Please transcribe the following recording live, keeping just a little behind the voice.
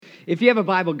If you have a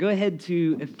Bible, go ahead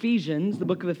to Ephesians, the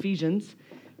book of Ephesians,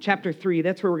 chapter 3.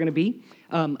 That's where we're going to be.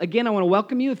 Again, I want to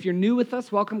welcome you. If you're new with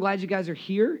us, welcome. Glad you guys are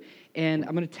here. And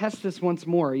I'm going to test this once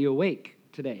more. Are you awake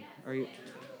today? Are you?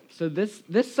 So this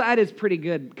side is pretty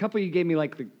good. A couple of you gave me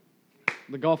like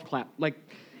the golf clap.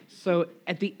 So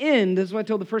at the end, this is what I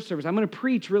told the first service, I'm going to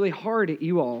preach really hard at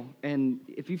you all, and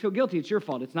if you feel guilty, it's your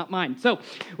fault. It's not mine. So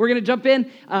we're going to jump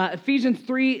in. Ephesians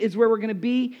 3 is where we're going to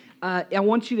be. I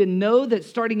want you to know that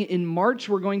starting in March,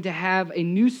 we're going to have a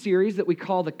new series that we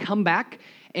call The Comeback,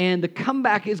 and The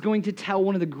Comeback is going to tell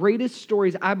one of the greatest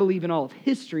stories, I believe, in all of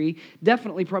history,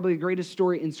 definitely probably the greatest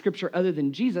story in Scripture other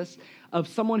than Jesus, of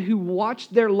someone who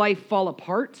watched their life fall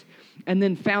apart and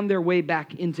then found their way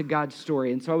back into God's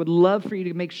story. And so I would love for you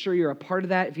to make sure you're a part of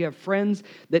that. If you have friends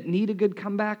that need a good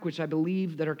comeback, which I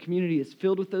believe that our community is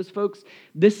filled with those folks,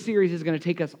 this series is going to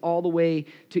take us all the way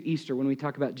to Easter when we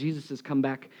talk about Jesus'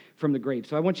 comeback from the grave.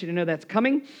 So I want you to know that's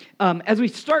coming. As we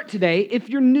start today, if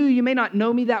you're new, you may not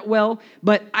know me that well,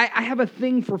 but I have a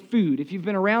thing for food. If you've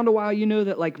been around a while, you know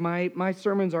that like my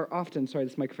sermons are often, sorry,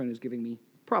 this microphone is giving me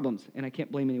problems, and I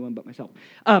can't blame anyone but myself.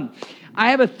 I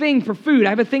have a thing for food. I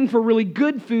have a thing for really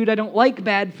good food. I don't like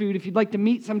bad food. If you'd like to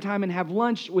meet sometime and have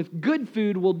lunch with good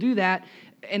food, we'll do that,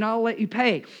 and I'll let you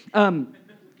pay.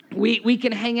 We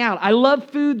can hang out. I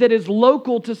love food that is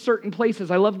local to certain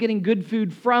places. I love getting good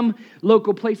food from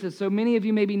local places. So many of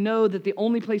you maybe know that the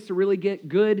only place to really get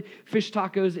good fish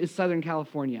tacos is Southern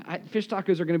California. Fish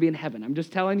tacos are going to be in heaven. I'm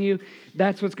just telling you,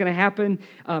 that's what's going to happen.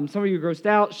 Some of you are grossed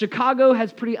out. Chicago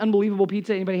has pretty unbelievable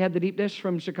pizza. Anybody had the deep dish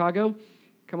from Chicago?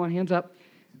 Come on, hands up.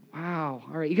 Wow.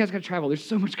 All right, you guys got to travel. There's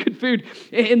so much good food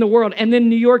in the world. And then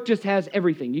New York just has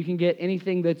everything. You can get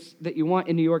anything that you want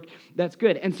in New York. That's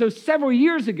good. And so several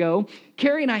years ago,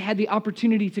 Carrie and I had the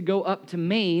opportunity to go up to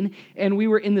Maine, and we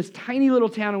were in this tiny little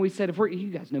town, and we said, you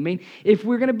guys know Maine, if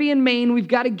we're going to be in Maine, we've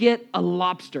got to get a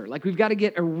lobster. We've got to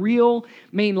get a real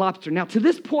Maine lobster. Now, to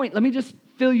this point, let me just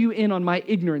fill you in on my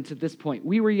ignorance at this point.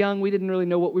 We were young. We didn't really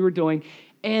know what we were doing.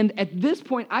 And at this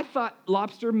point, I thought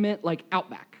lobster meant like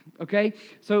Outback. Okay,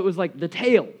 so it was like the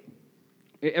tail.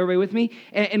 Everybody with me?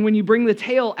 And when you bring the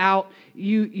tail out,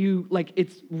 you like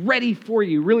it's ready for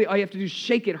you. Really, all you have to do is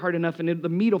shake it hard enough, and the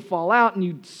meat will fall out, and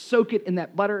you soak it in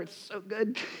that butter. It's so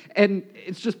good, and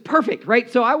it's just perfect, right?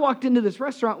 So I walked into this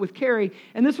restaurant with Carrie,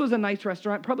 and this was a nice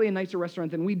restaurant, probably a nicer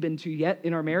restaurant than we'd been to yet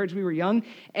in our marriage. We were young,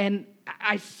 and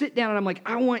I sit down and I'm like,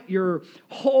 I want your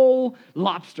whole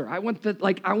lobster. I want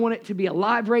it to be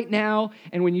alive right now.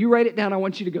 And when you write it down, I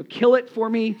want you to go kill it for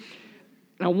me.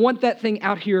 And I want that thing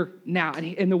out here now.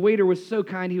 And the waiter was so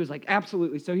kind. He was like,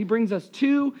 absolutely. So he brings us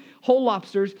 2 whole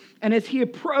lobsters. And as he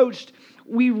approached,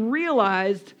 we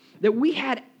realized that we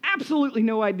had absolutely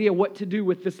no idea what to do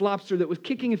with this lobster that was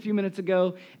kicking a few minutes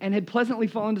ago and had pleasantly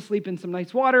fallen to sleep in some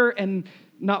nice water and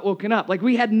not woken up.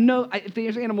 We had if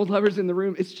there's animal lovers in the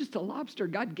room, it's just a lobster.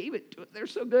 God gave it to us. They're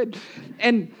so good.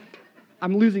 And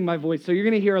I'm losing my voice, so you're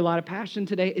going to hear a lot of passion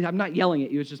today. I'm not yelling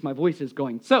at you. It's just my voice is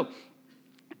going. So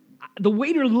the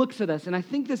waiter looks at us, and I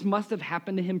think this must have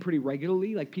happened to him pretty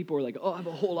regularly. People were like, oh, I have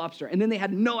a whole lobster. And then they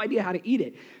had no idea how to eat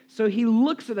it. So he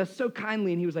looks at us so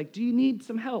kindly, and he was like, do you need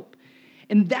some help?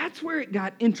 And that's where it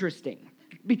got interesting,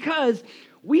 because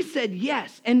we said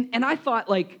yes. And I thought,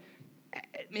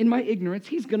 in my ignorance,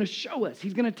 he's going to show us.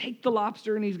 He's going to take the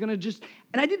lobster, and he's going to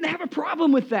and I didn't have a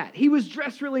problem with that. He was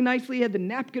dressed really nicely. He had the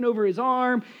napkin over his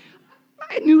arm.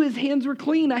 I knew his hands were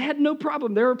clean. I had no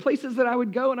problem. There were places that I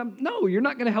would go, and no, you're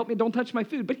not going to help me. Don't touch my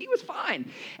food. But he was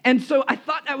fine. And so I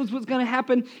thought that was what's going to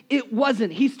happen. It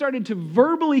wasn't. He started to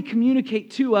verbally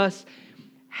communicate to us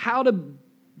how to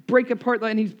break apart,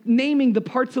 and he's naming the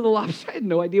parts of the lobster. I had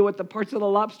no idea what the parts of the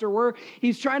lobster were.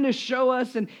 He's trying to show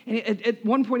us, and at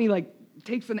one point he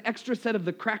takes an extra set of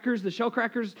the crackers, the shell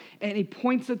crackers, and he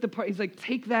points at the part. He's like,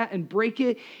 take that and break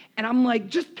it. And I'm like,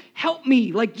 just help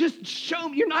me. Just show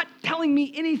me. You're not telling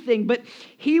me anything. But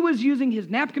he was using his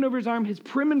napkin over his arm, his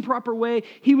prim and proper way.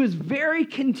 He was very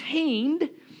contained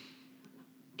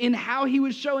in how he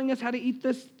was showing us how to eat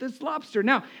this lobster.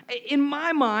 Now, in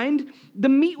my mind, the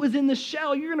meat was in the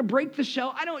shell. You're going to break the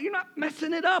shell. You're not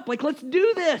messing it up. Let's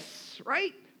do this,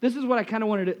 right? This is what I kind of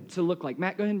wanted it to look like.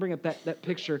 Matt, go ahead and bring up that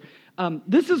picture.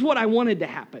 This is what I wanted to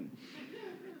happen.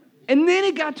 And then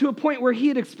it got to a point where he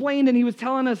had explained, and he was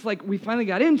telling us, we finally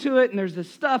got into it, and there's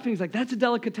this stuff, and he's like, that's a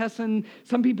delicatessen.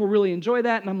 Some people really enjoy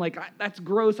that. And I'm like, that's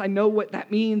gross. I know what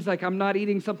that means. I'm not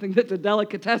eating something that's a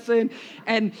delicatessen.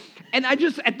 And I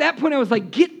just, at that point, I was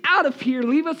like, get out of here.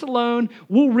 Leave us alone.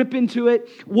 We'll rip into it.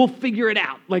 We'll figure it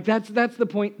out. That's the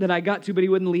point that I got to, but he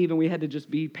wouldn't leave, and we had to just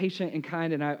be patient and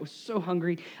kind, and I was so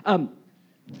hungry.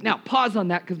 Now, pause on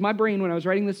that, because my brain, when I was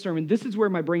writing this sermon, this is where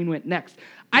my brain went next.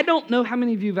 I don't know how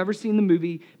many of you have ever seen the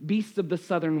movie Beasts of the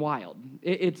Southern Wild.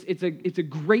 It's a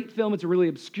great film. It's a really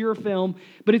obscure film,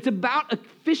 but it's about a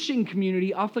fishing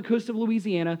community off the coast of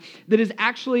Louisiana that is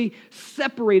actually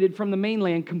separated from the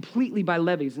mainland completely by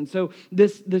levees. And so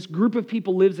this group of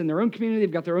people lives in their own community.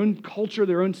 They've got their own culture,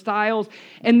 their own styles.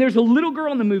 And there's a little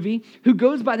girl in the movie who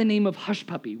goes by the name of Hush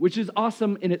Puppy, which is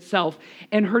awesome in itself.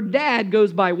 And her dad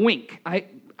goes by Wink. I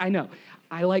know.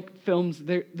 I like films.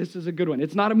 This is a good one.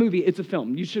 It's not a movie. It's a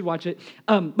film. You should watch it.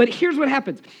 But here's what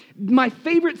happens. My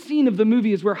favorite scene of the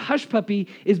movie is where Hush Puppy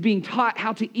is being taught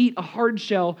how to eat a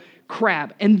hard-shell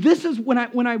crab. And this is when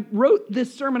I wrote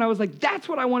this sermon, I was like, that's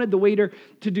what I wanted the waiter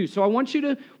to do. So I want you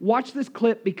to watch this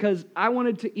clip because I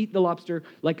wanted to eat the lobster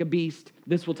like a beast.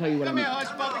 This will tell you what I mean. Come here,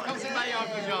 Hush Puppy. Come see my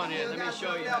Uncle John here. Let me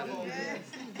show you how to do this.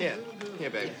 Here,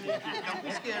 baby. Don't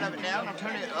be scared of it now. Now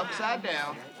turn it upside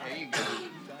down. There you go.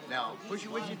 Now, push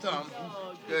it with your thumb.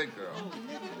 Good girl.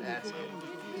 That's it.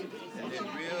 And then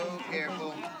real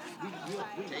careful.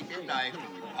 Take your knife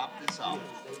and you pop this off.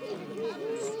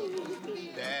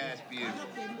 That's beautiful.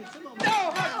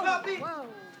 No, Hush Puppy!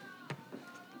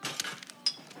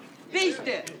 Beast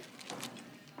it!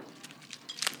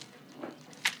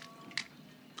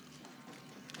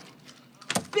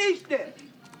 Beast it!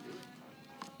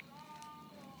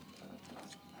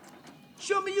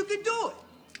 Show me you can do it.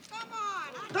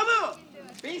 Come on!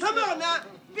 Come on now!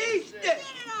 Beast it!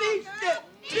 Beast it!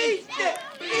 Beast it!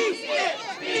 Beast it!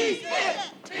 Beast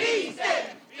it! Beast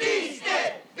it! Beast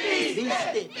it! Beast it!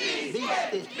 Beast it! Beast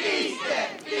it!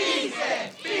 Beast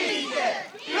it! Beast it!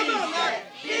 Come on now!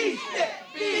 Beast it!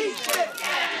 Beast it!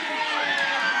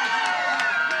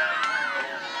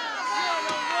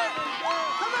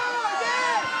 Come on,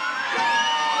 yeah!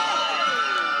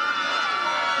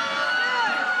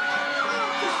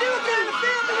 You see what kind of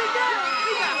family we got?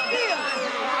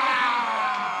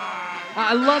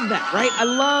 I love that, right? I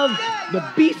love the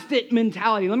beast it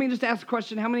mentality. Let me just ask a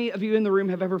question. How many of you in the room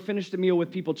have ever finished a meal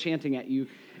with people chanting at you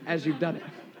as you've done it?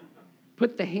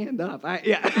 Put the hand up.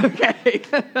 Okay.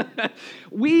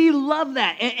 We love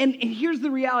that. And here's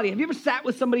the reality. Have you ever sat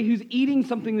with somebody who's eating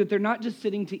something that they're not just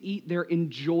sitting to eat, they're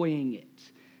enjoying it?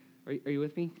 Are you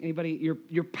with me? Anybody?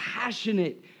 You're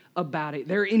passionate about it.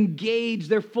 They're engaged.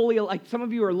 They're fully, like some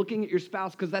of you are looking at your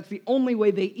spouse because that's the only way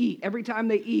they eat. Every time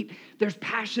they eat, there's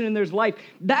passion and there's life.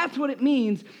 That's what it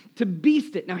means to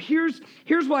beast it. Now, here's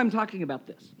why I'm talking about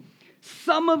this.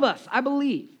 Some of us, I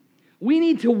believe, we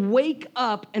need to wake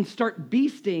up and start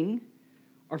beasting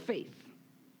our faith.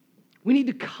 We need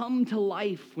to come to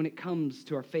life when it comes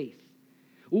to our faith.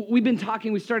 We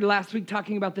started last week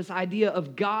talking about this idea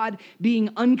of God being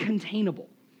uncontainable.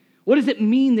 What does it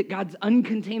mean that God's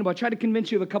uncontainable? I tried to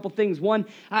convince you of a couple things. One,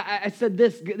 I said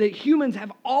this, that humans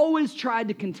have always tried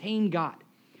to contain God.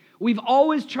 We've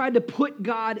always tried to put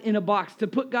God in a box, to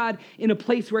put God in a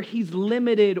place where he's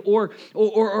limited or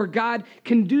God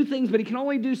can do things, but he can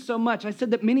only do so much. I said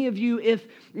that many of you, if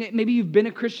maybe you've been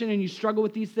a Christian and you struggle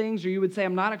with these things, or you would say,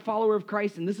 I'm not a follower of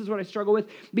Christ and this is what I struggle with,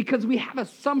 because we have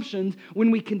assumptions when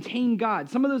we contain God.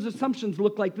 Some of those assumptions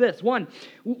look like this. One,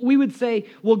 we would say,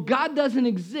 well, God doesn't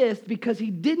exist because he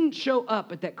didn't show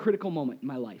up at that critical moment in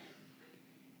my life.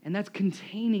 And that's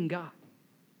containing God.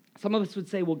 Some of us would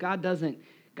say, well, God doesn't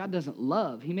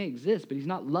love. He may exist, but he's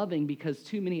not loving because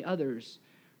too many others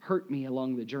hurt me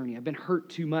along the journey. I've been hurt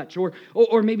too much. Or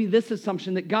maybe this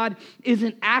assumption that God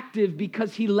isn't active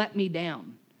because he let me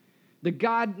down. That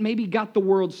God maybe got the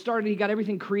world started, he got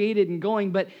everything created and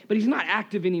going, but he's not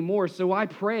active anymore. So why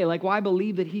pray? Why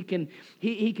believe that he can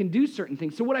do certain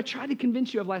things? So what I tried to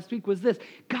convince you of last week was this: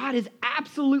 God is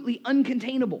absolutely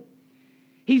uncontainable.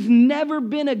 He's never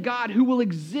been a God who will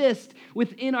exist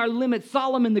within our limits.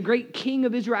 Solomon, the great king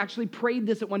of Israel, actually prayed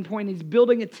this at one point. He's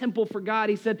building a temple for God.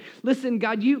 He said, listen,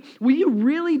 God, will you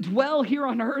really dwell here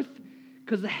on earth?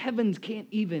 Because the heavens can't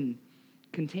even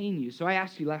contain you. So I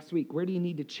asked you last week, where do you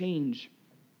need to change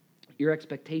your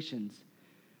expectations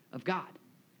of God?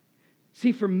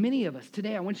 See, for many of us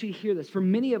today, I want you to hear this. For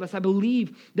many of us, I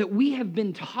believe that we have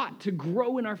been taught to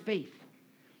grow in our faith.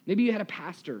 Maybe you had a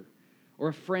pastor or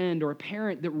a friend or a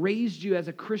parent that raised you as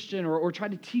a Christian or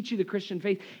tried to teach you the Christian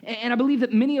faith. And I believe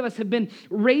that many of us have been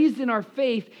raised in our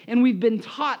faith and we've been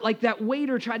taught, like that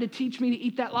waiter tried to teach me to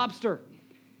eat that lobster.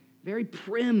 Very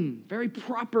prim, very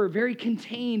proper, very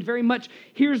contained, very much,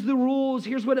 here's the rules,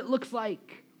 here's what it looks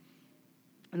like.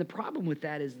 And the problem with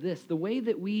that is this: the way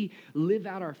that we live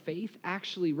out our faith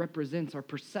actually represents our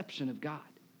perception of God.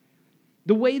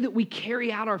 The way that we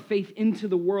carry out our faith into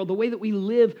the world, the way that we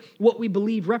live what we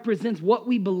believe represents what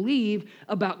we believe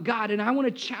about God. And I want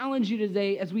to challenge you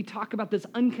today as we talk about this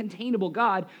uncontainable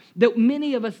God, that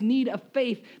many of us need a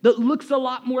faith that looks a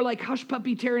lot more like hush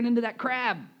puppy tearing into that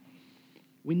crab.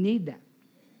 We need that.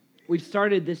 We've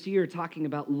started this year talking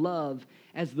about love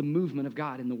as the movement of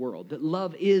God in the world, that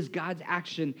love is God's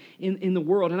action in the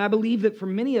world. And I believe that for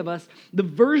many of us, the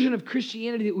version of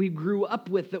Christianity that we grew up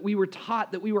with, that we were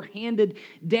taught, that we were handed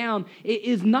down, it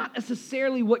is not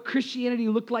necessarily what Christianity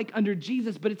looked like under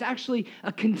Jesus, but it's actually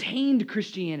a contained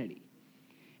Christianity.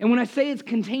 And when I say it's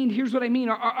contained, here's what I mean.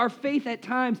 Our faith at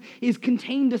times is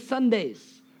contained to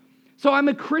Sundays. So I'm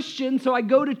a Christian, so I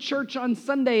go to church on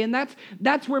Sunday, and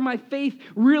that's where my faith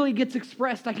really gets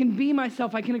expressed. I can be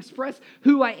myself. I can express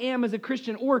who I am as a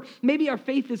Christian. Or maybe our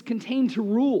faith is contained to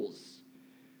rules,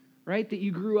 right? That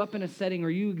you grew up in a setting or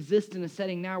you exist in a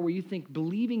setting now where you think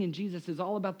believing in Jesus is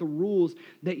all about the rules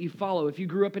that you follow. If you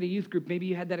grew up in a youth group, maybe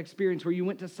you had that experience where you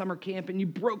went to summer camp and you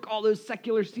broke all those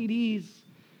secular CDs.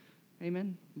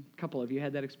 Amen? A couple of you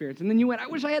had that experience. And then you went, I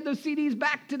wish I had those CDs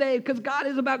back today because God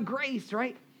is about grace,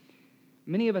 right?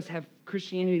 Many of us have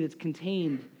Christianity that's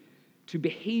contained to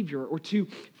behavior or to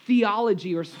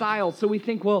theology or style. So we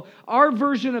think, well, our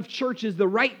version of church is the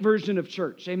right version of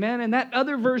church. Amen? And that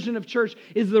other version of church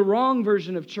is the wrong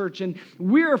version of church. And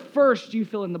we're first, you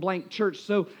fill in the blank, church.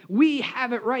 So we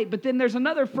have it right. But then there's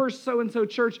another first so-and-so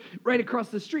church right across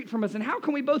the street from us. And how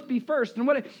can we both be first? And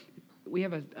we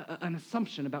have an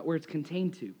assumption about where it's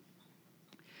contained to.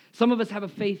 Some of us have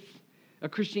a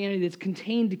Christianity that's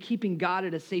contained to keeping God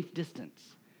at a safe distance.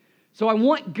 So I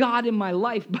want God in my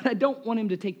life, but I don't want him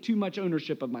to take too much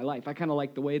ownership of my life. I kind of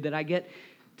like the way that I get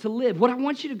to live. What I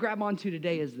want you to grab onto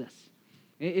today is this.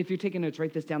 If you're taking notes,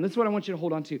 write this down. This is what I want you to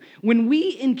hold on to. When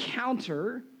we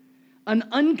encounter an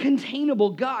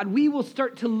uncontainable God, we will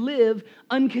start to live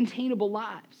uncontainable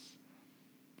lives.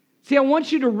 See, I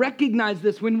want you to recognize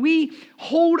this. When we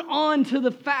hold on to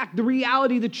the fact, the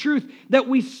reality, the truth that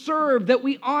we serve, that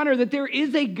we honor, that there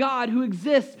is a God who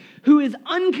exists, who is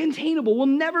uncontainable, will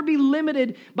never be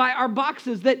limited by our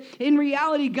boxes, that in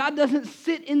reality, God doesn't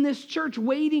sit in this church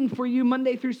waiting for you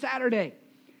Monday through Saturday.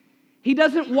 He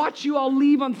doesn't watch you all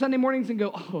leave on Sunday mornings and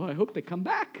go, oh, I hope they come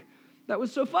back. That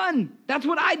was so fun. That's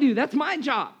what I do. That's my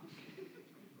job.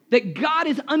 That God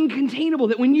is uncontainable,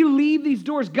 that when you leave these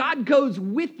doors, God goes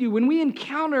with you. When we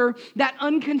encounter that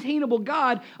uncontainable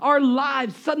God, our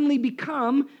lives suddenly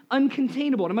become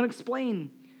uncontainable. And I'm going to explain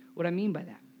what I mean by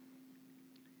that.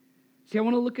 See, I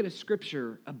want to look at a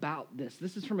scripture about this.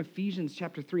 This is from Ephesians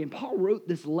chapter 3. And Paul wrote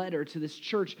this letter to this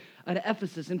church at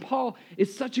Ephesus. And Paul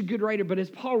is such a good writer, but as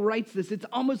Paul writes this, it's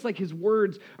almost like his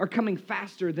words are coming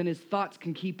faster than his thoughts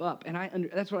can keep up. And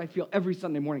that's what I feel every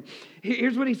Sunday morning.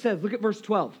 Here's what he says. Look at verse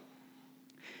 12.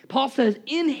 Paul says,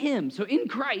 in him, so in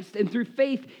Christ and through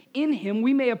faith in him,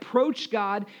 we may approach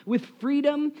God with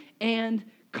freedom and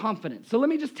confidence. So let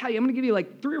me just tell you, I'm going to give you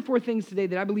like 3 or 4 things today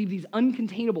that I believe these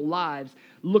uncontainable lives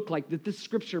look like, that this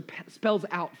scripture spells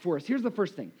out for us. Here's the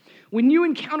first thing. When you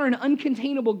encounter an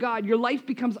uncontainable God, your life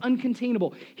becomes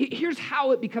uncontainable. Here's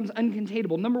how it becomes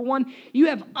uncontainable. Number 1, you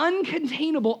have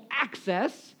uncontainable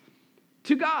access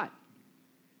to God.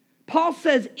 Paul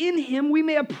says, in him, we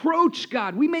may approach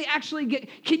God. We may actually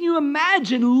can you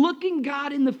imagine looking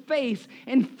God in the face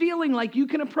and feeling like you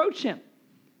can approach him?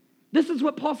 This is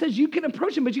what Paul says. You can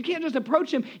approach him, but you can't just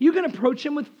approach him. You can approach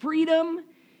him with freedom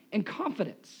and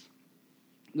confidence.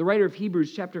 The writer of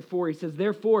Hebrews chapter 4, he says,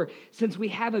 therefore, since we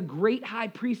have a great high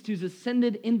priest who's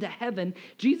ascended into heaven,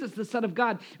 Jesus, the Son of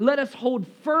God, let us hold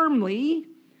firmly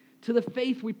to the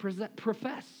faith we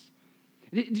profess.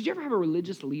 Did you ever have a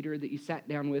religious leader that you sat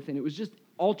down with and it was just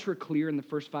ultra clear in the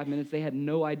first 5 minutes? They had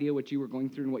no idea what you were going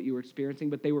through and what you were experiencing,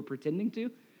 but they were pretending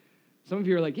to? Some of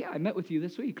you are like, yeah, I met with you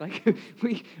this week. Like,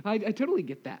 I totally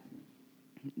get that.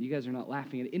 You guys are not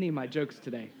laughing at any of my jokes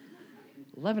today.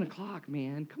 11 o'clock,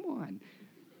 man, come on.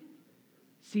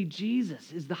 See,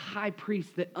 Jesus is the high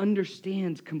priest that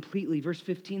understands completely. Verse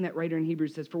 15, that writer in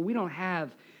Hebrews says, for we don't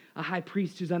have a high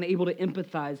priest who's unable to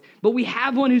empathize, but we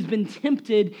have one who's been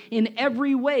tempted in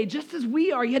every way, just as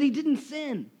we are, yet he didn't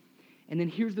sin. And then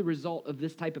here's the result of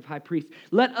this type of high priest.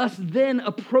 Let us then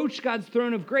approach God's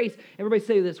throne of grace. Everybody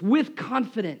say this, with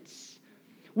confidence,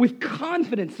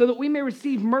 so that we may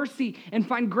receive mercy and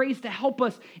find grace to help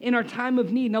us in our time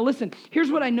of need. Now listen,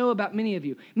 here's what I know about many of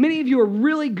you. Many of you are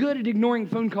really good at ignoring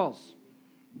phone calls.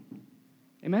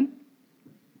 Amen?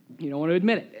 You don't want to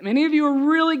admit it. Many of you are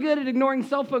really good at ignoring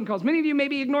cell phone calls. Many of you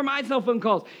maybe ignore my cell phone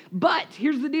calls. But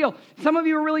here's the deal. Some of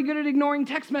you are really good at ignoring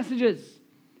text messages.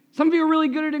 Some of you are really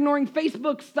good at ignoring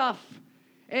Facebook stuff.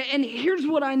 And here's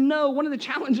what I know. One of the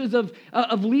challenges of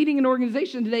leading an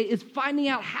organization today is finding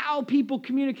out how people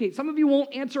communicate. Some of you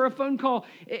won't answer a phone call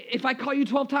if I call you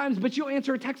 12 times, but you'll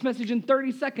answer a text message in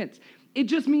 30 seconds. It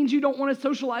just means you don't want to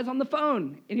socialize on the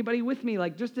phone. Anybody with me?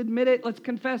 Like, just admit it. Let's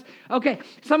confess. Okay,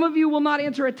 some of you will not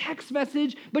answer a text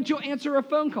message, but you'll answer a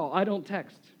phone call. I don't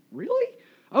text. Really?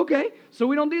 Okay, so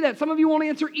we don't do that. Some of you won't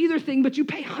answer either thing, but you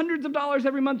pay hundreds of dollars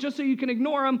every month just so you can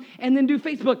ignore them and then do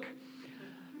Facebook.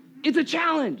 It's a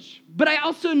challenge. But I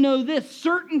also know this.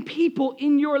 Certain people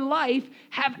in your life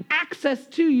have access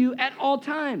to you at all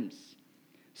times.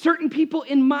 Certain people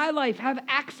in my life have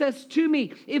access to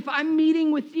me. If I'm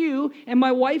meeting with you and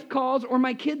my wife calls or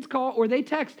my kids call or they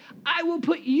text, I will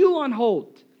put you on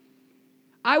hold.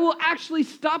 I will actually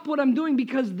stop what I'm doing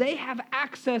because they have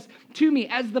access to me.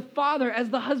 As the father, as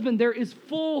the husband, there is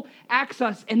full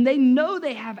access, and they know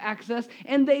they have access,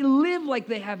 and they live like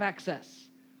they have access.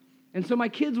 And so my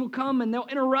kids will come and they'll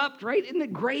interrupt, right? Isn't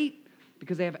it great?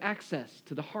 Because they have access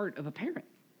to the heart of a parent.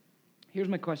 Here's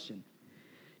my question.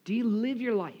 Do you live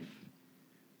your life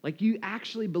like you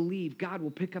actually believe God will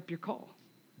pick up your call?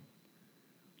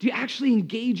 Do you actually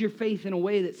engage your faith in a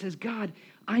way that says, God,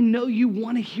 I know you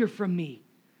want to hear from me.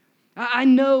 I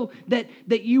know that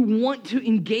you want to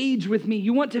engage with me.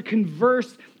 You want to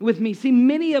converse with me. See,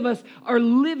 many of us are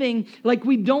living like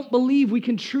we don't believe we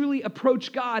can truly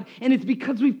approach God, and it's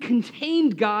because we've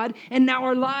contained God, and now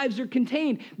our lives are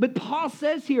contained. But Paul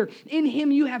says here, in him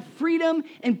you have freedom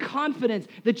and confidence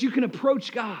that you can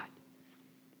approach God.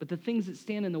 But the things that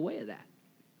stand in the way of that,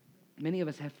 many of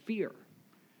us have fear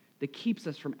that keeps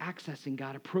us from accessing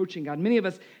God, approaching God. Many of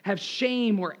us have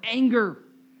shame or anger,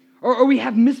 or we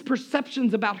have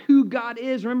misperceptions about who God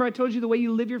is. Remember, I told you the way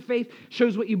you live your faith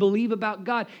shows what you believe about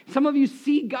God. Some of you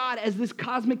see God as this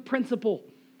cosmic principle,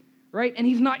 right? And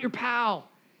he's not your pal.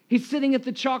 He's sitting at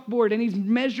the chalkboard and he's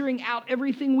measuring out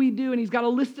everything we do, and he's got a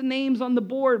list of names on the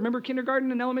board. Remember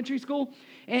kindergarten and elementary school?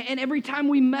 And every time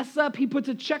we mess up, he puts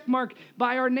a check mark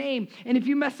by our name. And if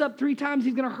you mess up 3 times,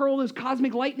 he's going to hurl those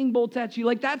cosmic lightning bolts at you.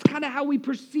 Like, that's kind of how we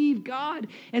perceive God.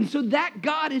 And so that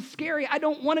God is scary. I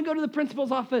don't want to go to the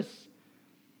principal's office.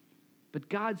 But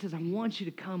God says, I want you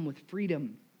to come with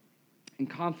freedom and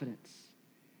confidence.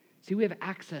 See, we have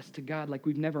access to God like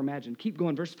we've never imagined. Keep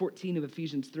going. Verse 14 of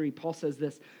Ephesians 3, Paul says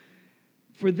this,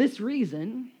 for this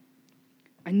reason,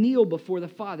 I kneel before the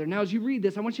Father. Now, as you read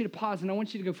this, I want you to pause and I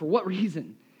want you to go, for what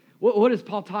reason? What is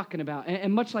Paul talking about?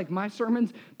 And much like my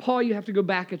sermons, Paul, you have to go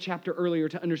back a chapter earlier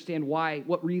to understand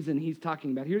what reason he's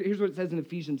talking about. Here's what it says in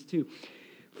Ephesians 2.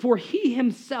 For he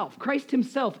himself, Christ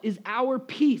himself, is our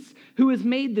peace, who has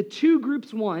made the two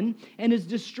groups one and has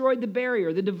destroyed the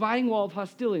barrier, the dividing wall of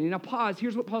hostility. Now pause,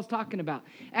 here's what Paul's talking about.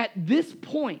 At this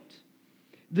point,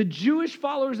 the Jewish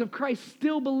followers of Christ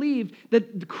still believed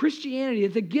that Christianity,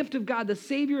 the gift of God, the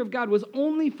Savior of God, was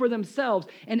only for themselves,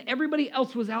 and everybody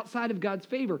else was outside of God's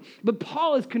favor. But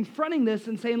Paul is confronting this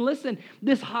and saying, listen,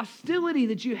 this hostility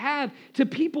that you have to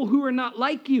people who are not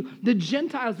like you, the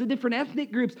Gentiles, the different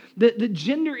ethnic groups, the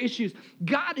gender issues,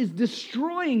 God is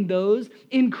destroying those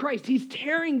in Christ. He's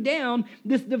tearing down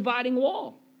this dividing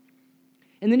wall.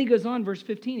 And then he goes on, verse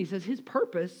 15, he says, his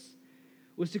purpose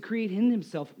was to create in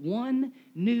himself one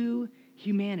new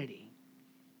humanity.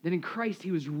 That in Christ, he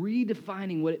was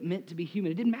redefining what it meant to be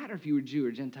human. It didn't matter if you were Jew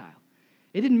or Gentile.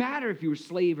 It didn't matter if you were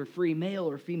slave or free, male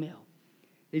or female.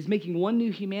 He's making one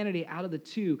new humanity out of the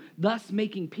two, thus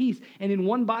making peace, and in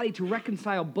one body to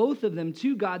reconcile both of them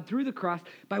to God through the cross,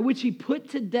 by which he put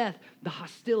to death the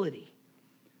hostility.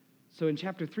 So in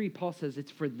chapter 3, Paul says,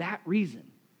 it's for that reason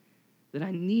that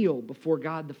I kneel before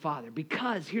God the Father.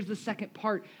 Because here's the second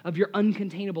part of your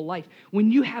uncontainable life.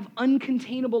 When you have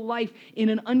uncontainable life in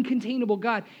an uncontainable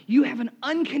God, you have an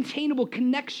uncontainable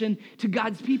connection to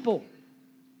God's people.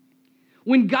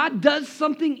 When God does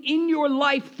something in your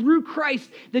life through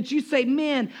Christ that you say,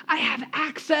 man, I have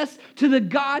access to the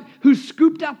God who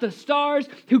scooped out the stars,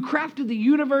 who crafted the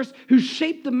universe, who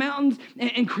shaped the mountains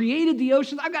and created the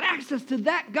oceans. I've got access to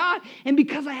that God. And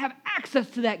because I have access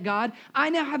to that God, I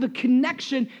now have a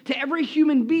connection to every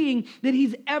human being that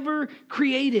he's ever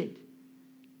created.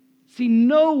 See,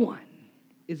 no one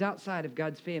is outside of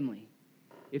God's family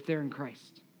if they're in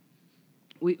Christ.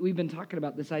 We've been talking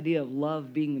about this idea of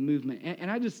love being the movement. And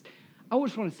I just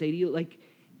want to say to you, like,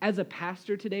 as a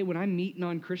pastor today, when I meet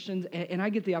non-Christians, and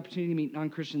I get the opportunity to meet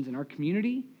non-Christians in our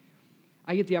community,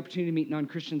 I get the opportunity to meet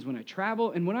non-Christians when I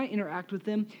travel, and when I interact with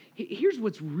them, here's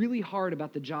what's really hard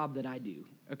about the job that I do,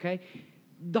 okay?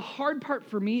 The hard part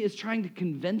for me is trying to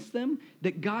convince them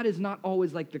that God is not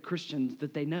always like the Christians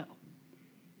that they know.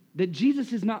 That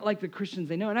Jesus is not like the Christians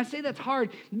they know. And I say that's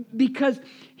hard because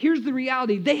here's the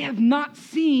reality. They have not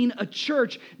seen a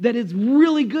church that is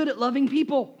really good at loving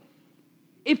people.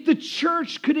 If the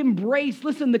church could embrace,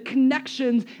 listen, the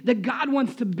connections that God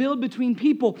wants to build between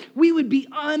people, we would be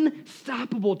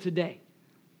unstoppable today.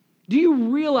 Do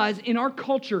you realize in our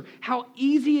culture how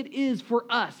easy it is for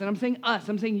us, and I'm saying us,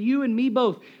 I'm saying you and me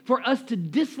both, for us to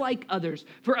dislike others,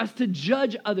 for us to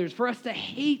judge others, for us to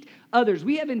hate others.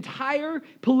 We have entire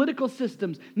political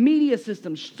systems, media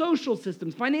systems, social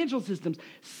systems, financial systems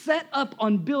set up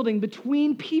on building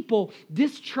between people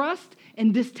distrust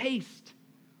and distaste.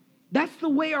 That's the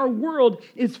way our world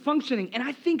is functioning. And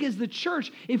I think as the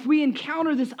church, if we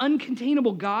encounter this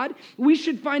uncontainable God, we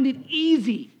should find it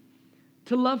easy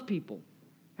to love people.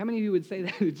 How many of you would say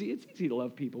that? It's easy to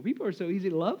love people. People are so easy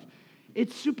to love.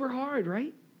 It's super hard,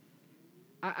 right?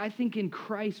 I think in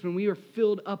Christ, when we are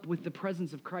filled up with the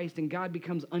presence of Christ and God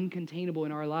becomes uncontainable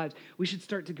in our lives, we should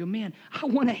start to go, man, I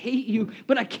want to hate you,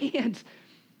 but I can't.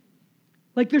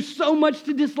 Like there's so much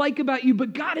to dislike about you,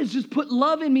 but God has just put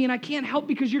love in me and I can't help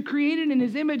because you're created in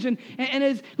his image.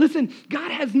 Listen,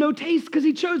 God has no taste because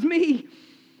he chose me.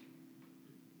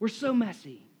 We're so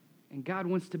messy. And God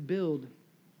wants to build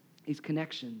these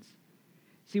connections.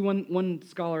 See, one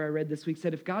scholar I read this week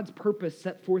said, if God's purpose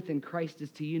set forth in Christ is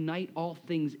to unite all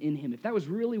things in him, if that was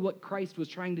really what Christ was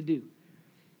trying to do,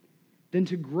 then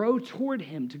to grow toward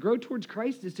him, to grow towards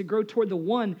Christ is to grow toward the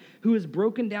one who has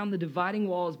broken down the dividing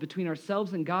walls between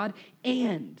ourselves and God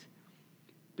and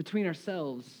between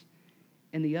ourselves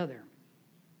and the other.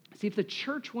 See, if the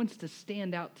church wants to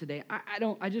stand out today,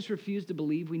 I just refuse to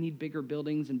believe we need bigger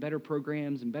buildings and better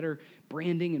programs and better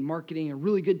branding and marketing and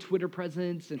really good Twitter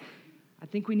presence. And I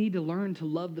think we need to learn to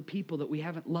love the people that we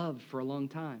haven't loved for a long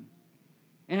time.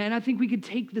 And I think we could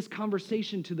take this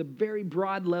conversation to the very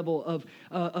broad level of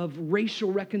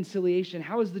racial reconciliation.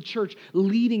 How is the church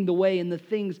leading the way in the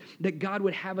things that God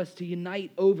would have us to unite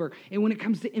over? And when it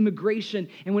comes to immigration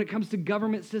and when it comes to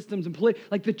government systems and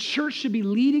like the church should be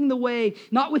leading the way,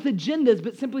 not with agendas,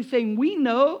 but simply saying, we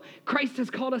know Christ has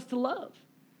called us to love.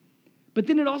 But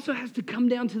then it also has to come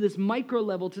down to this micro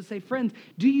level to say, friends,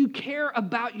 do you care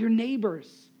about your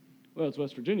neighbors? Well, it's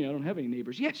West Virginia. I don't have any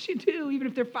neighbors. Yes, you do, even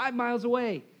if they're 5 miles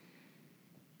away.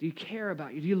 Do you care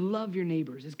about you? Do you love your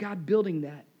neighbors? Is God building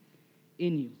that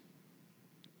in you?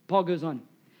 Paul goes on.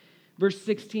 Verse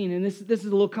 16, and this is a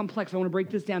little complex. I want to break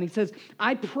this down. He says,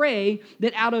 I pray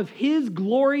that out of his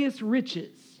glorious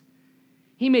riches,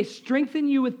 he may strengthen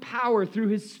you with power through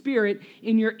his Spirit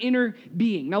in your inner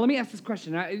being. Now, let me ask this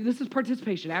question. This is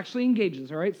participation. Actually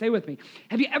engages, all right? Stay with me.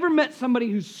 Have you ever met somebody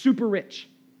who's super rich,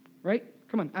 right?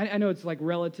 Come on, I know it's like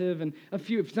relative, and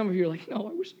some of you are like, no,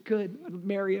 I wish I could. I'd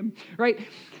marry him, right?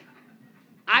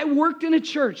 I worked in a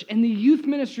church, and the youth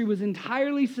ministry was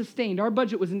entirely sustained. Our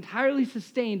budget was entirely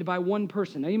sustained by one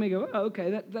person. Now, you may go, oh,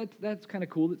 okay, that's kind of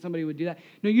cool that somebody would do that.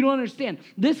 No, you don't understand.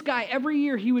 This guy, every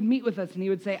year, he would meet with us, and he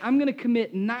would say, I'm going to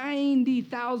commit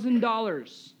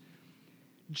 $90,000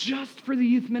 just for the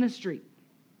youth ministry.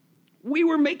 We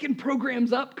were making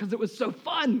programs up because it was so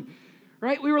fun.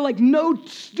 Right? We were like, no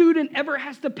student ever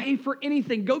has to pay for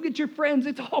anything. Go get your friends.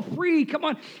 It's all free. Come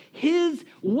on. His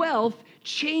wealth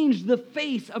changed the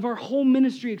face of our whole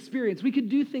ministry experience. We could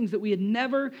do things that we had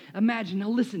never imagined. Now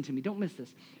listen to me. Don't miss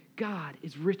this. God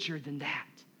is richer than that.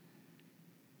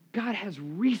 God has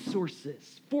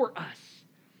resources for us.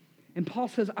 And Paul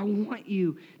says, I want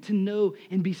you to know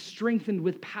and be strengthened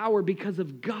with power because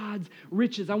of God's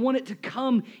riches. I want it to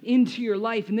come into your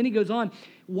life. And then he goes on,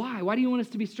 why? Why do you want us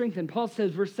to be strengthened? Paul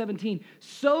says, verse 17,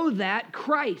 so that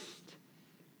Christ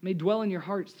may dwell in your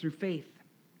hearts through faith.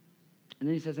 And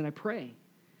then he says, and I pray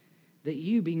that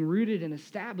you, being rooted and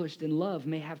established in love,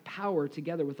 may have power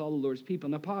together with all the Lord's people.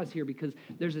 Now pause here because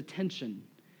there's a tension.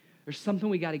 There's something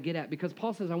we got to get at because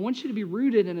Paul says, I want you to be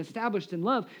rooted and established in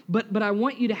love, but I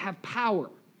want you to have power.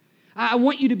 I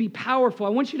want you to be powerful. I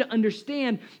want you to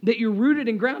understand that you're rooted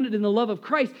and grounded in the love of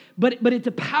Christ, but it's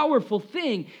a powerful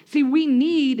thing. See, we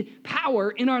need power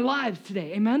in our lives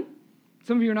today. Amen?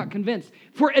 Some of you are not convinced.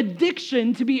 For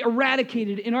addiction to be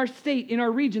eradicated in our state, in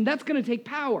our region, that's going to take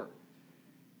power.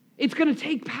 It's going to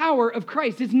take power of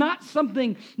Christ. It's not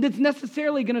something that's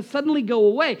necessarily going to suddenly go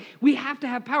away. We have to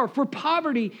have power. For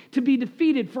poverty to be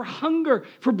defeated, for hunger,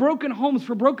 for broken homes,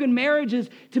 for broken marriages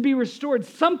to be restored,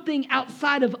 something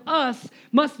outside of us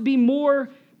must be more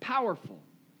powerful.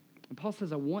 And Paul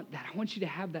says, I want that. I want you to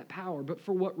have that power. But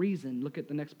for what reason? Look at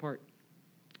the next part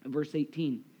of verse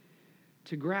 18.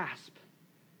 To grasp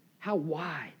how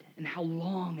wide and how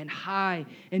long and high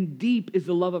and deep is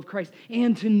the love of Christ,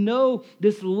 and to know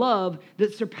this love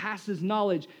that surpasses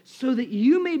knowledge, so that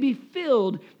you may be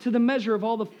filled to the measure of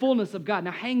all the fullness of God.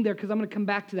 Now hang there, because I'm going to come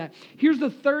back to that. Here's the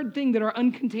third thing that our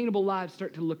uncontainable lives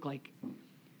start to look like.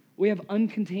 We have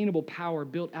uncontainable power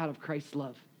built out of Christ's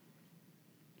love.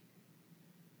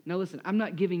 Now listen, I'm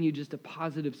not giving you just a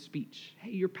positive speech.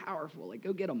 Hey, you're powerful, like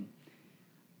go get them.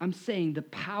 I'm saying the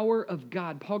power of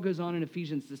God. Paul goes on in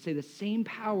Ephesians to say the same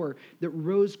power that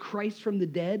rose Christ from the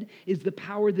dead is the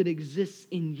power that exists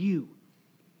in you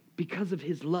because of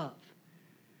his love.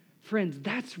 Friends,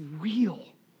 that's real.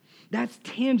 That's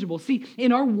tangible. See,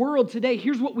 in our world today,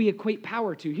 here's what we equate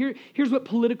power to. Here's what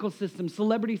political systems,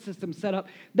 celebrity systems set up.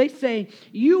 They say,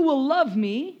 you will love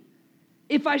me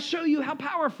if I show you how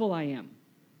powerful I am.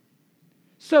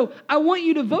 So I want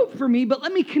you to vote for me, but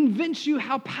let me convince you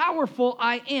how powerful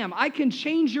I am. I can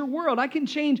change your world. I can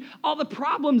change all the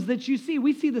problems that you see.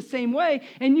 We see the same way,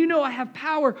 and you know I have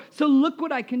power, so look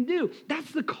what I can do.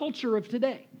 That's the culture of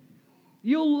today.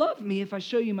 You'll love me if I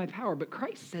show you my power. But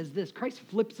Christ says this. Christ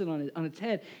flips it on its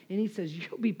head, and he says,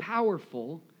 you'll be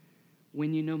powerful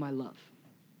when you know my love.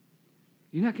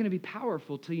 You're not going to be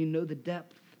powerful till you know the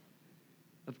depth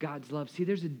of God's love. See,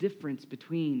 there's a difference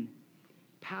between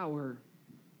power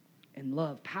and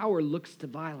love. Power looks to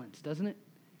violence, doesn't it?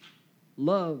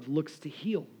 Love looks to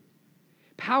heal.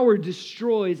 Power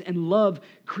destroys and love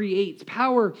creates.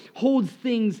 Power holds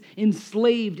things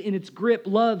enslaved in its grip.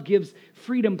 Love gives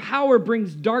freedom. Power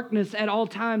brings darkness at all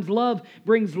times. Love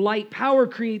brings light. Power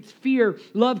creates fear.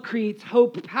 Love creates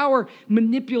hope. Power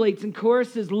manipulates and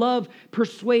coerces. Love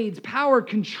persuades. Power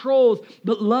controls,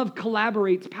 but love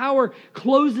collaborates. Power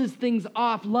closes things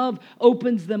off. Love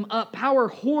opens them up. Power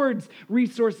hoards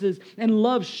resources, and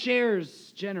love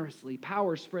shares generously.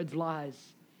 Power spreads lies,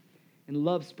 and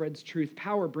love spreads truth.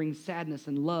 Power brings sadness,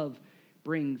 and love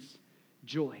brings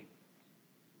joy.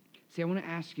 See, I want to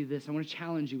ask you this. I want to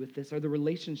challenge you with this. Are the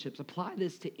relationships? Apply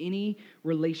this to any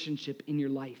relationship in your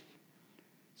life.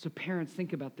 So parents,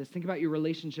 think about this. Think about your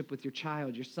relationship with your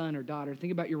child, your son or daughter.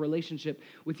 Think about your relationship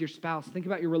with your spouse. Think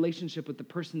about your relationship with the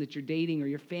person that you're dating, or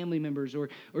your family members, or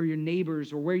your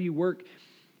neighbors, or where you work.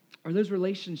 Are those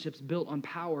relationships built on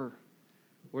power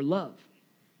or love?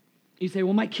 You say,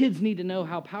 well, my kids need to know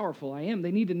how powerful I am.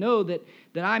 They need to know that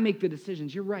I make the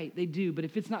decisions. You're right, they do. But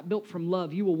if it's not built from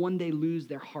love, you will one day lose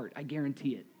their heart. I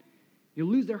guarantee it. You'll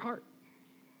lose their heart.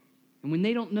 And when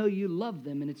they don't know you love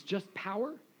them and it's just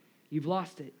power, you've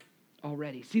lost it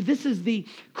already. See, this is the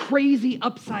crazy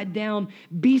upside down,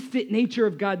 beasted nature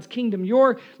of God's kingdom.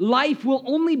 Your life will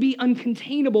only be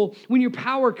uncontainable when your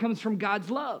power comes from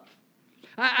God's love.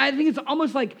 I think it's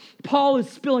almost like Paul is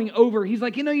spilling over. He's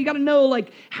like, you got to know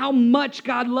like how much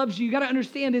God loves you. You got to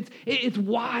understand it's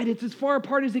wide. It's as far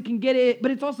apart as it can get it, but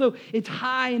it's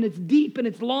high and it's deep and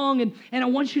it's long. And I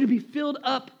want you to be filled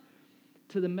up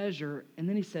to the measure. And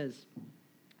then he says,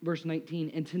 verse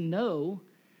 19, and to know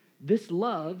this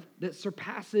love that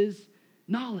surpasses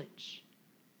knowledge.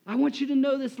 I want you to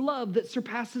know this love that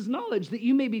surpasses knowledge, that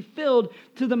you may be filled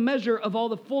to the measure of all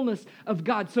the fullness of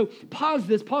God. So pause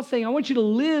this. Paul's saying, I want you to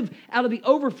live out of the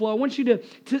overflow. I want you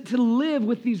to live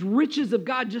with these riches of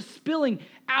God just spilling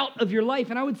out of your life.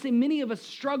 And I would say many of us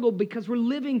struggle because we're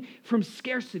living from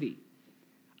scarcity.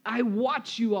 I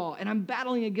watch you all, and I'm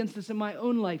battling against this in my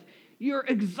own life. You're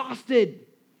exhausted.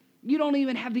 You don't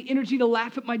even have the energy to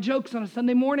laugh at my jokes on a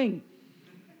Sunday morning.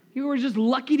 You were just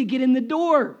lucky to get in the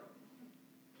door.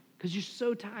 Because you're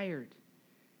so tired,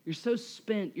 you're so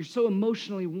spent, you're so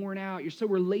emotionally worn out, you're so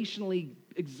relationally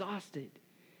exhausted.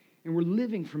 And we're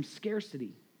living from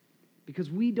scarcity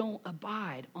because we don't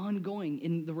abide ongoing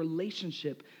in the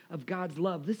relationship of God's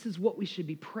love. This is what we should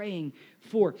be praying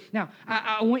for. Now,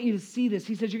 I want you to see this.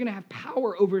 He says you're going to have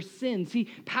power over sin. See,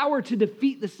 power to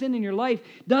defeat the sin in your life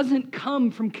doesn't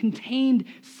come from contained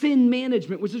sin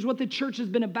management, which is what the church has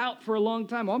been about for a long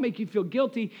time. I'll make you feel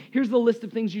guilty. Here's the list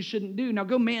of things you shouldn't do. Now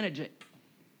go manage it.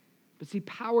 But see,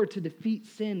 power to defeat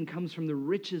sin comes from the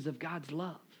riches of God's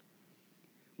love.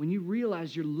 When you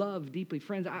realize you're loved deeply,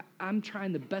 friends, I'm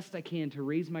trying the best I can to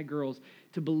raise my girls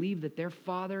to believe that their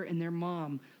father and their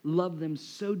mom love them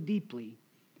so deeply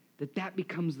that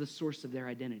becomes the source of their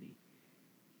identity.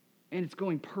 And it's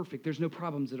going perfect. There's no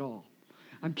problems at all.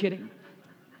 I'm kidding.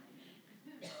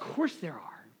 Of course there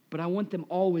are, but I want them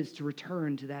always to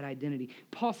return to that identity.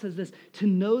 Paul says this, to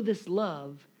know this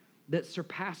love that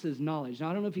surpasses knowledge.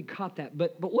 Now, I don't know if you caught that,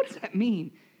 but what does that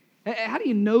mean? How do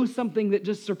you know something that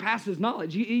just surpasses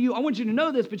knowledge? I want you to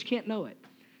know this, but you can't know it.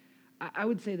 I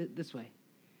would say that this way.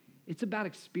 It's about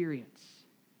experience.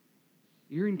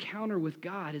 Your encounter with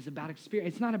God is about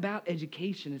experience. It's not about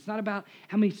education. It's not about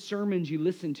how many sermons you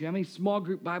listen to, how many small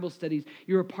group Bible studies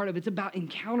you're a part of. It's about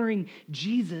encountering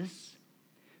Jesus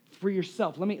for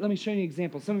yourself. Let me show you an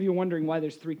example. Some of you are wondering why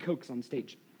there's 3 Cokes on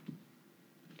stage.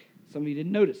 Some of you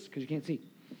didn't notice because you can't see.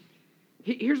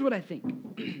 Here's what I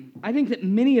think. I think that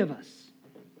many of us,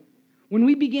 when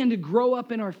we began to grow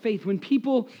up in our faith, when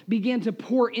people began to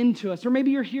pour into us, or maybe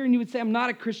you're here and you would say, I'm not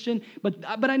a Christian, but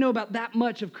I know about that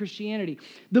much of Christianity.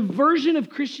 The version of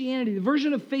Christianity, the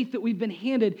version of faith that we've been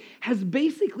handed has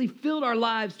basically filled our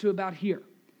lives to about here.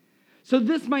 So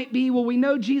this might be, well, we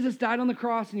know Jesus died on the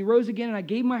cross and he rose again and I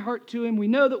gave my heart to him. We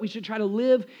know that we should try to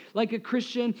live like a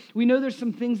Christian. We know there's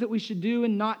some things that we should do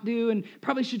and not do and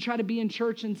probably should try to be in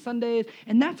church on Sundays.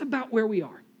 And that's about where we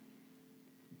are.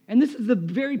 And this is the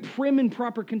very prim and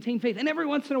proper contained faith. And every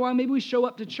once in a while, maybe we show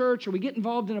up to church or we get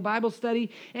involved in a Bible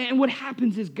study. And what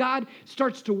happens is God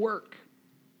starts to work.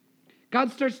 God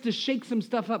starts to shake some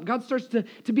stuff up. God starts to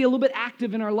be a little bit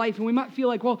active in our life. And we might feel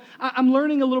like, well, I'm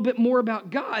learning a little bit more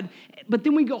about God. But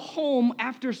then we go home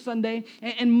after Sunday,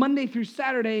 and Monday through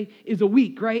Saturday is a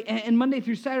week, right? And Monday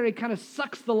through Saturday kind of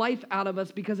sucks the life out of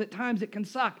us because at times it can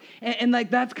suck. And like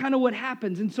that's kind of what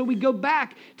happens. And so we go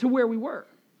back to where we were.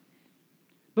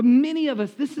 But many of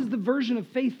us, this is the version of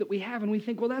faith that we have, and we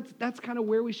think, well, that's kind of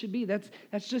where we should be. That's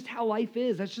just how life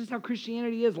is. That's just how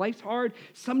Christianity is. Life's hard.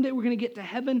 Someday we're going to get to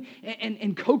heaven,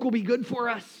 and Coke will be good for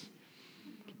us.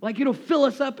 Like it'll fill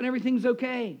us up and everything's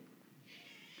okay.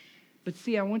 But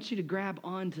see, I want you to grab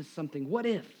onto something. What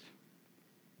if?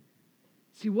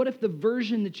 See, what if the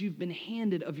version that you've been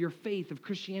handed of your faith, of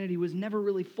Christianity, was never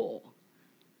really full?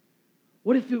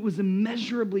 What if it was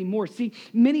immeasurably more? See,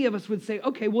 many of us would say,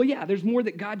 okay, well, yeah, there's more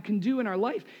that God can do in our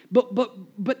life.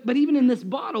 But even in this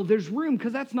bottle, there's room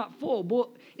because that's not full.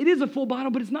 Well, it is a full bottle,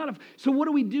 but it's not. So what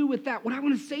do we do with that? What I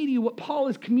want to say to you, what Paul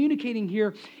is communicating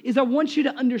here is I want you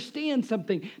to understand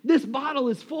something. This bottle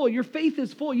is full. Your faith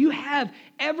is full. You have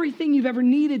everything you've ever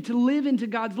needed to live into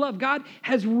God's love. God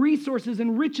has resources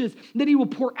and riches that he will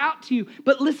pour out to you.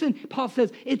 But listen, Paul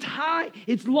says, it's high,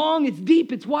 it's long, it's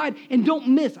deep, it's wide, and don't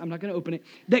miss. I'm not going to open it,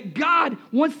 that God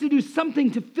wants to do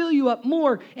something to fill you up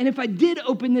more. And if I did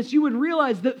open this, you would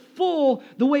realize that full,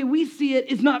 the way we see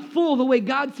it, is not full the way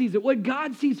God sees it. What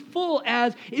God sees full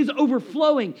as is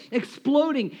overflowing,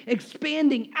 exploding,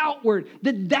 expanding outward.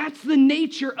 That's the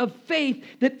nature of faith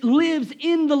that lives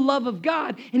in the love of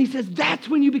God. And he says that's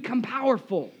when you become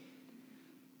powerful.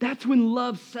 That's when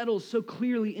love settles so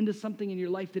clearly into something in your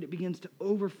life that it begins to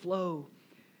overflow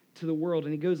to the world.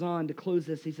 And he goes on to close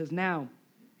this. He says, now,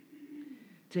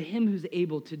 to him who's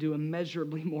able to do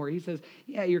immeasurably more. He says,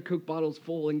 yeah, your Coke bottle's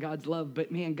full in God's love,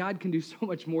 but man, God can do so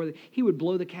much more. He would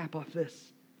blow the cap off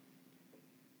this.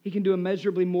 He can do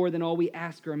immeasurably more than all we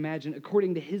ask or imagine,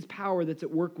 according to his power that's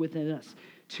at work within us.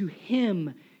 To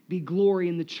him be glory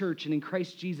in the church and in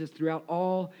Christ Jesus throughout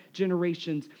all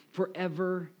generations,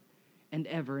 forever and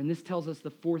ever. And this tells us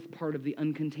the fourth part of the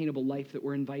uncontainable life that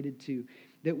we're invited to,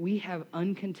 that we have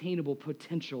uncontainable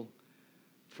potential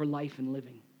for life and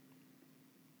living.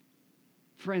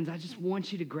 Friends, I just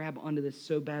want you to grab onto this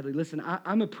so badly. Listen,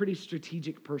 I'm a pretty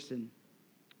strategic person.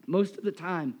 Most of the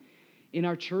time in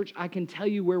our church, I can tell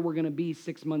you where we're going to be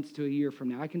 6 months to a year from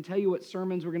now. I can tell you what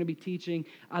sermons we're going to be teaching.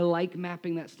 I like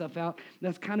mapping that stuff out.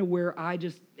 That's kind of where I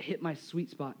just hit my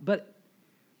sweet spot. But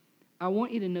I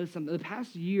want you to know something. The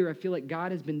past year, I feel like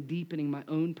God has been deepening my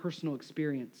own personal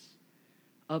experience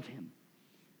of him.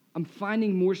 I'm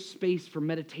finding more space for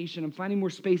meditation. I'm finding more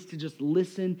space to just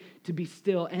listen, to be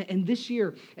still. And this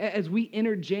year, as we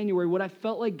entered January, what I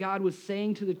felt like God was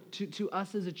saying to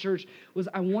us as a church was,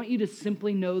 I want you to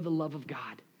simply know the love of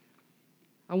God.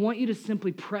 I want you to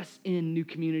simply press in, New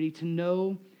Community, to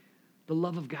know the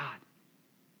love of God.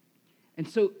 And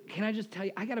so, can I just tell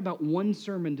you, I got about one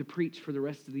sermon to preach for the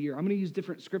rest of the year. I'm going to use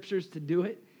different scriptures to do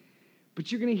it. But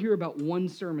you're going to hear about one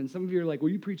sermon. Some of you are like, well,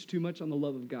 you preach too much on the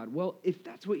love of God. Well, if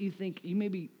that's what you think, you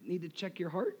maybe need to check your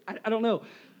heart. I don't know.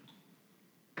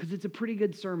 Because it's a pretty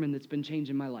good sermon that's been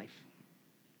changing my life.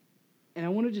 And I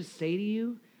want to just say to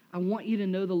you, I want you to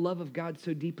know the love of God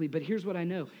so deeply. But here's what I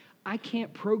know. I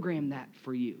can't program that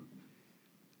for you.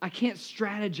 I can't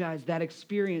strategize that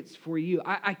experience for you.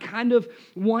 I kind of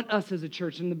want us as a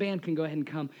church, and the band can go ahead and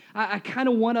come. I kind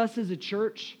of want us as a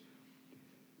church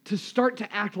to start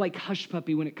to act like hush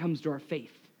puppy when it comes to our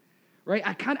faith, right?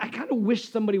 I kind of wish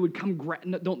somebody would come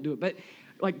no, don't do it, but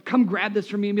like come grab this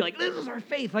from me and be like, this is our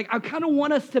faith. Like I kind of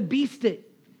want us to beast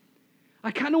it. I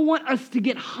kind of want us to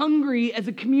get hungry as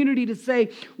a community to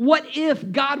say, what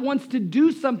if God wants to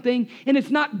do something and it's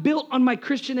not built on my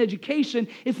Christian education,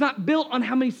 it's not built on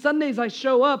how many Sundays I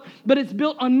show up, but it's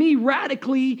built on me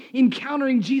radically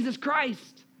encountering Jesus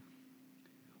Christ?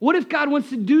 What if God wants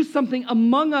to do something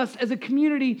among us as a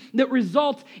community that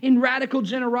results in radical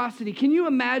generosity? Can you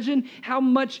imagine how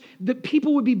much that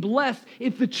people would be blessed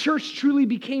if the church truly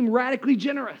became radically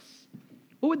generous?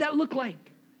 What would that look like?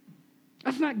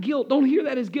 That's not guilt. Don't hear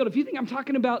that as guilt. If you think I'm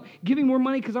talking about giving more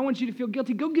money because I want you to feel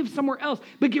guilty, go give somewhere else.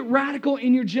 But get radical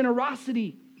in your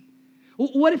generosity.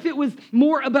 What if it was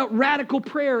more about radical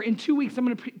prayer? In 2 weeks, I'm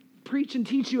going to preach and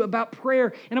teach you about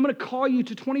prayer. And I'm going to call you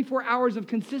to 24 hours of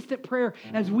consistent prayer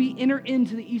as we enter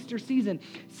into the Easter season.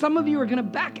 Some of you are going to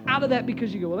back out of that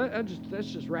because you go, well,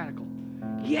 that's just radical.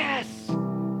 Yes.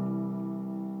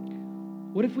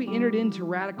 What if we entered into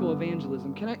radical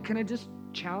evangelism? Can I just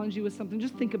challenge you with something?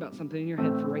 Just think about something in your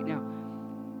head for right now.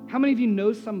 How many of you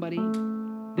know somebody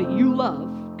that you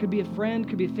love? Could be a friend,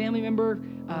 could be a family member,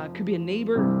 could be a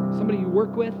neighbor, somebody you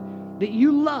work with, that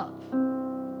you love,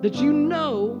 that you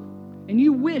know, and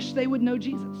you wish they would know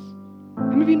Jesus. How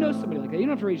many of you know somebody like that? You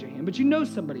don't have to raise your hand, but you know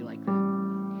somebody like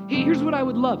that. Here's what I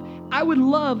would love. I would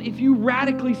love if you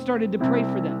radically started to pray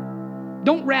for them.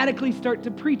 Don't radically start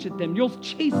to preach at them. You'll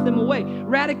chase them away.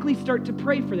 Radically start to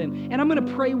pray for them. And I'm going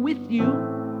to pray with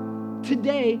you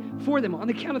today for them. On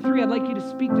the count of 3, I'd like you to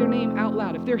speak their name out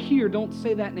loud. If they're here, don't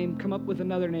say that name. Come up with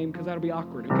another name because that'll be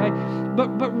awkward, okay?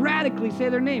 But radically say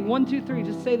their name. 1, 2, 3,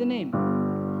 just say the name.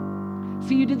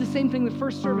 See, you did the same thing the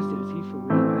first service did. Is he for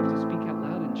real? I have to speak out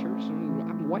loud in church?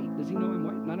 I'm white. Does he know I'm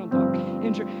white? And I don't talk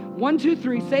in church. 1, 2,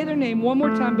 3, say their name one more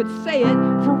time, but say it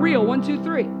for real. 1, 2,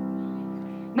 3.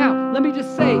 Now, let me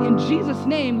just say, in Jesus'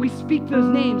 name, we speak those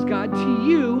names, God, to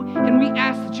you, and we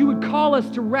ask that you would call us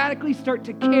to radically start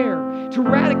to care, to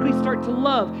radically start to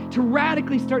love, to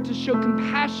radically start to show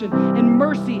compassion and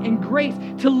mercy and grace,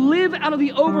 to live out of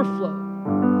the overflow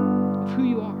of who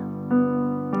you are.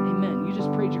 Amen. You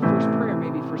just prayed your first prayer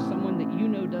maybe for someone that you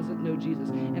know doesn't know Jesus,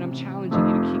 and I'm challenging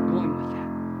you to keep going with that.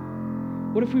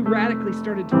 What if we radically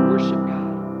started to worship God?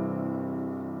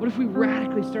 What if we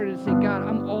radically started to say, God,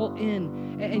 I'm all in?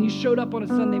 And you showed up on a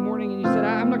Sunday morning and you said,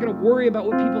 I'm not going to worry about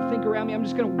what people think around me. I'm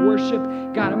just going to worship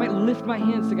God. I might lift my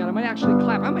hands to God. I might actually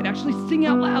clap. I might actually sing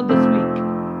out loud this week.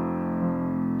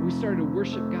 We started to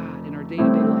worship God in our day-to-day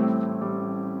life.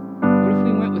 What if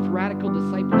we went with radical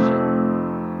discipleship?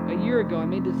 A year ago, I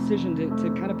made the decision to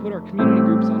kind of put our community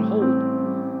groups on hold.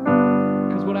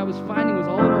 Because what I was finding was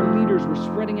all of our leaders were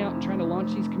spreading out and trying to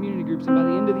launch these community groups. And by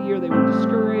the end of the year, they were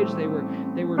discouraged. They were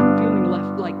feeling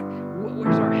left like,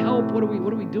 where's our help? What are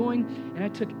we doing? And I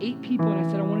took 8 people and I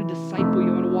said, I want to disciple you.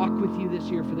 I want to walk with you this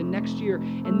year for the next year.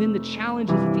 And then the challenge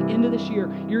is at the end of this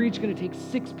year, you're each going to take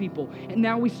 6 people. And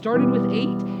now we started with 8,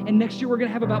 and next year we're going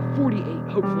to have about 48,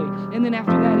 hopefully. And then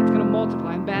after that, it's going to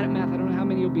multiply. I'm bad at math. I don't know how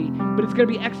many it'll be, but it's going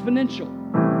to be exponential.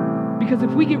 Because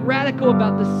if we get radical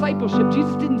about discipleship,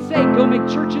 Jesus didn't say, go make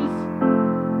churches,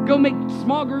 go make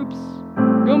small groups,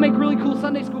 go make really cool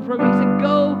Sunday school programs. He said,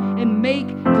 go and make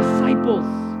disciples.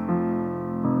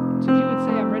 So if you would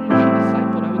say, I'm ready to be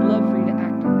discipled, I would love for you to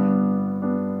act on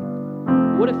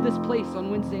that. What if this place on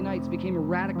Wednesday nights became a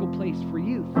radical place for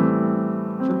youth,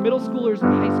 for middle schoolers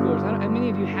and high schoolers? Many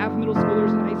of you have middle schoolers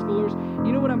and high schoolers.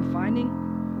 You know what I'm finding?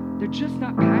 They're just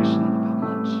not passionate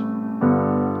about much.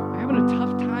 A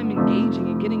tough time engaging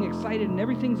and getting excited, and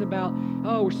everything's about,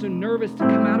 oh, we're so nervous to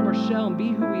come out of our shell and be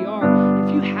who we are.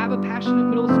 If you have a passionate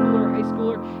middle schooler or high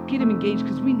schooler, get them engaged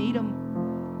because we need them.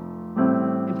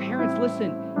 And parents,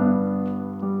 listen,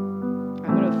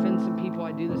 I'm going to offend some people.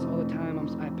 I do this all the time.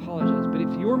 I apologize. But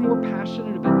if you're more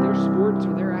passionate about their sports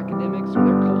or their academics or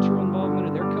their cultural involvement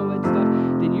or their co-ed stuff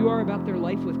than you are about their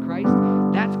life with Christ,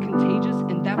 that's contagious,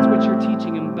 and that's what you're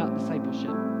teaching them about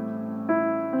discipleship.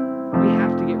 We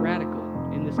have to get radical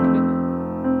in this commitment.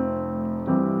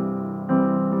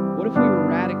 What if we were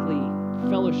radically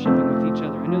fellowshipping with each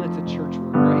other? I know that's a church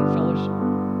word, right? Fellowship.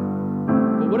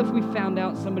 But what if we found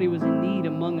out somebody was in need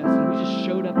among us and we just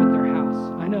showed up at their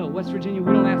house? I know, West Virginia,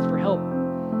 we don't ask for help.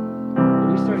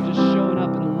 But we started just showing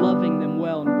up and loving them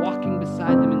well and walking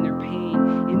beside them in their pain,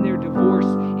 in their divorce,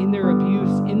 in their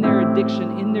abuse, in their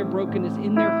addiction, in their brokenness,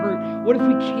 in their hurt. What if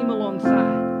we came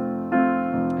alongside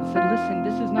and said, listen,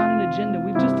 this is not an agenda.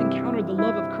 We've just encountered the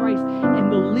love of Christ,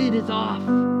 and the lid is off,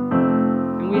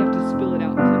 and we have to spill it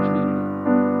out into the community.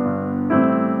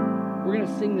 We're going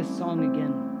to sing this song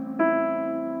again.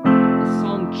 The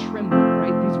song Tremble,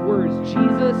 right? These words,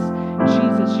 Jesus,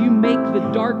 Jesus, you make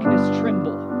the darkness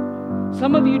tremble.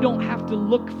 Some of you don't have to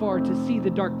look far to see the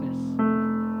darkness.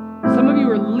 Some of you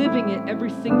you are living it every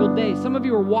single day. Some of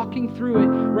you are walking through it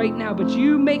right now, but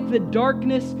you make the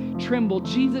darkness tremble.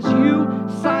 Jesus, you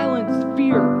silence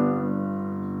fear.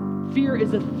 Fear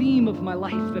is a theme of my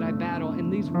life that I battle,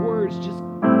 and these words just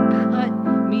cut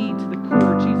me to the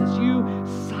core. Jesus, you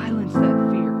silence that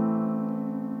fear.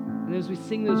 And as we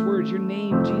sing those words, your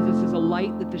name, Jesus, is a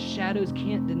light that the shadows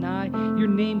can't deny. Your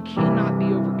name cannot be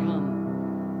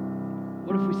overcome.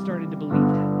 What if we started to believe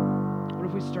that? What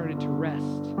if we started to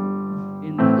rest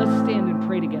in that? Let's stand and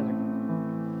pray together.